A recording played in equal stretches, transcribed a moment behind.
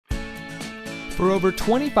For over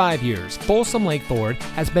 25 years, Folsom Lake Ford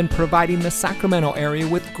has been providing the Sacramento area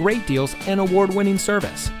with great deals and award-winning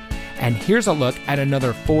service. And here's a look at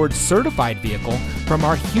another Ford certified vehicle from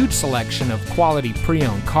our huge selection of quality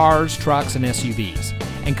pre-owned cars, trucks, and SUVs,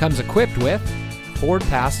 and comes equipped with Ford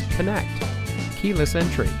Pass Connect, keyless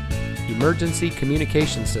entry, emergency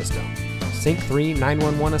communication system, Sync 3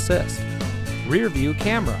 911 assist, rear view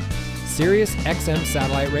camera, Sirius XM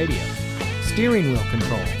satellite radio, steering wheel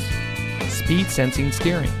controls, speed sensing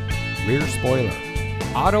steering, rear spoiler,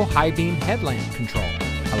 auto high beam headlamp control,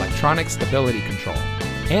 electronic stability control,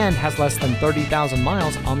 and has less than 30,000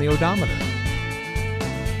 miles on the odometer.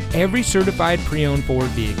 Every certified pre-owned Ford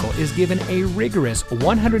vehicle is given a rigorous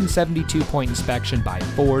 172-point inspection by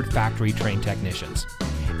Ford factory-trained technicians.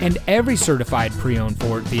 And every certified pre-owned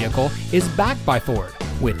Ford vehicle is backed by Ford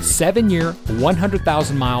with 7-year,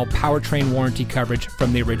 100,000-mile powertrain warranty coverage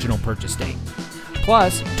from the original purchase date.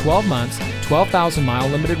 Plus 12 months, 12,000-mile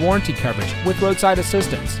limited warranty coverage with roadside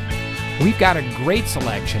assistance. We've got a great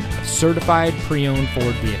selection of certified pre-owned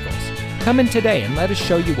Ford vehicles. Come in today and let us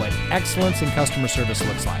show you what excellence in customer service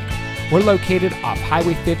looks like. We're located off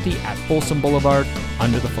Highway 50 at Folsom Boulevard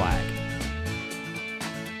under the flag.